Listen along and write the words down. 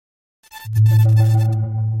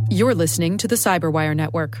You're listening to the Cyberwire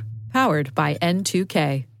Network, powered by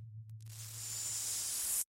N2K.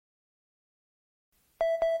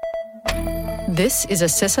 This is a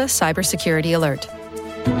CISA cybersecurity alert.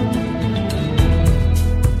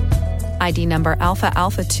 ID number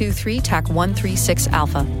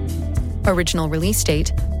AA23-136A. Original release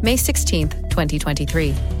date, May 16th,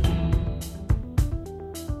 2023.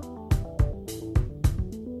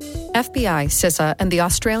 FBI, CISA, and the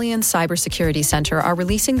Australian Cybersecurity Centre are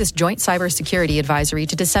releasing this joint cybersecurity advisory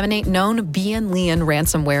to disseminate known BianLian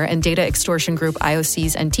ransomware and data extortion group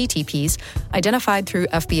IOCs and TTPs identified through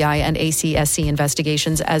FBI and ACSC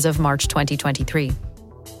investigations as of March 2023.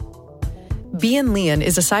 BianLian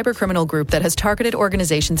is a cybercriminal group that has targeted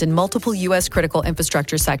organizations in multiple U.S. critical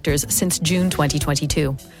infrastructure sectors since June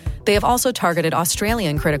 2022. They have also targeted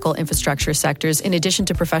Australian critical infrastructure sectors in addition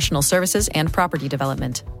to professional services and property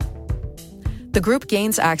development. The group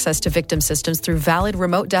gains access to victim systems through valid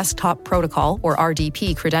Remote Desktop Protocol, or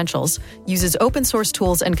RDP, credentials, uses open-source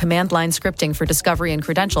tools and command line scripting for discovery and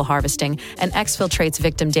credential harvesting, and exfiltrates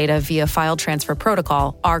victim data via File Transfer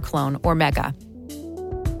Protocol, rClone, or Mega.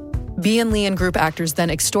 BianLian Group actors then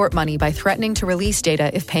extort money by threatening to release data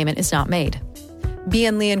if payment is not made.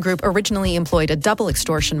 BianLian Group originally employed a double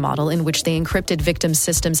extortion model in which they encrypted victims'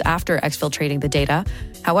 systems after exfiltrating the data.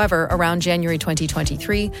 However, around January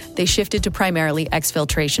 2023, they shifted to primarily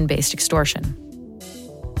exfiltration-based extortion.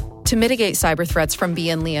 To mitigate cyber threats from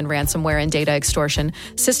BianLian ransomware and data extortion,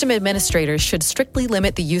 system administrators should strictly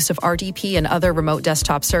limit the use of RDP and other remote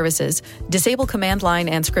desktop services, disable command line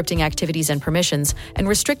and scripting activities and permissions, and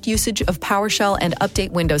restrict usage of PowerShell and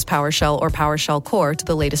update Windows PowerShell or PowerShell Core to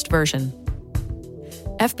the latest version.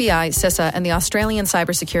 FBI, CISA, and the Australian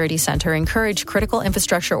Cybersecurity Centre encourage critical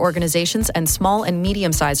infrastructure organizations and small and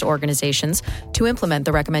medium-sized organizations to implement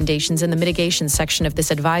the recommendations in the mitigation section of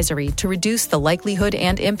this advisory to reduce the likelihood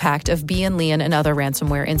and impact of BianLian and other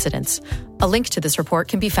ransomware incidents. A link to this report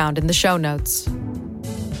can be found in the show notes.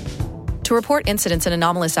 To report incidents and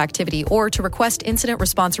anomalous activity or to request incident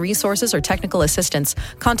response resources or technical assistance,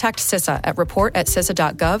 contact CISA at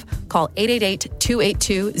report@cisa.gov, call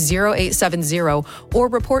 888-282-0870, or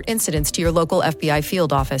report incidents to your local FBI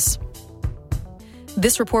field office.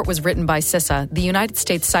 This report was written by CISA, the United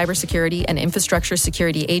States Cybersecurity and Infrastructure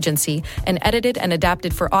Security Agency, and edited and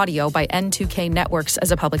adapted for audio by N2K Networks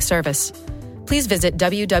as a public service. Please visit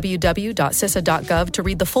www.cisa.gov to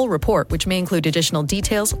read the full report, which may include additional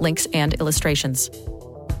details, links, and illustrations.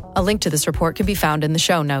 A link to this report can be found in the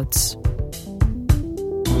show notes.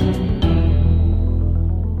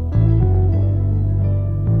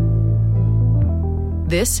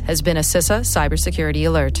 This has been a CISA Cybersecurity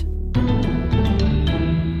Alert.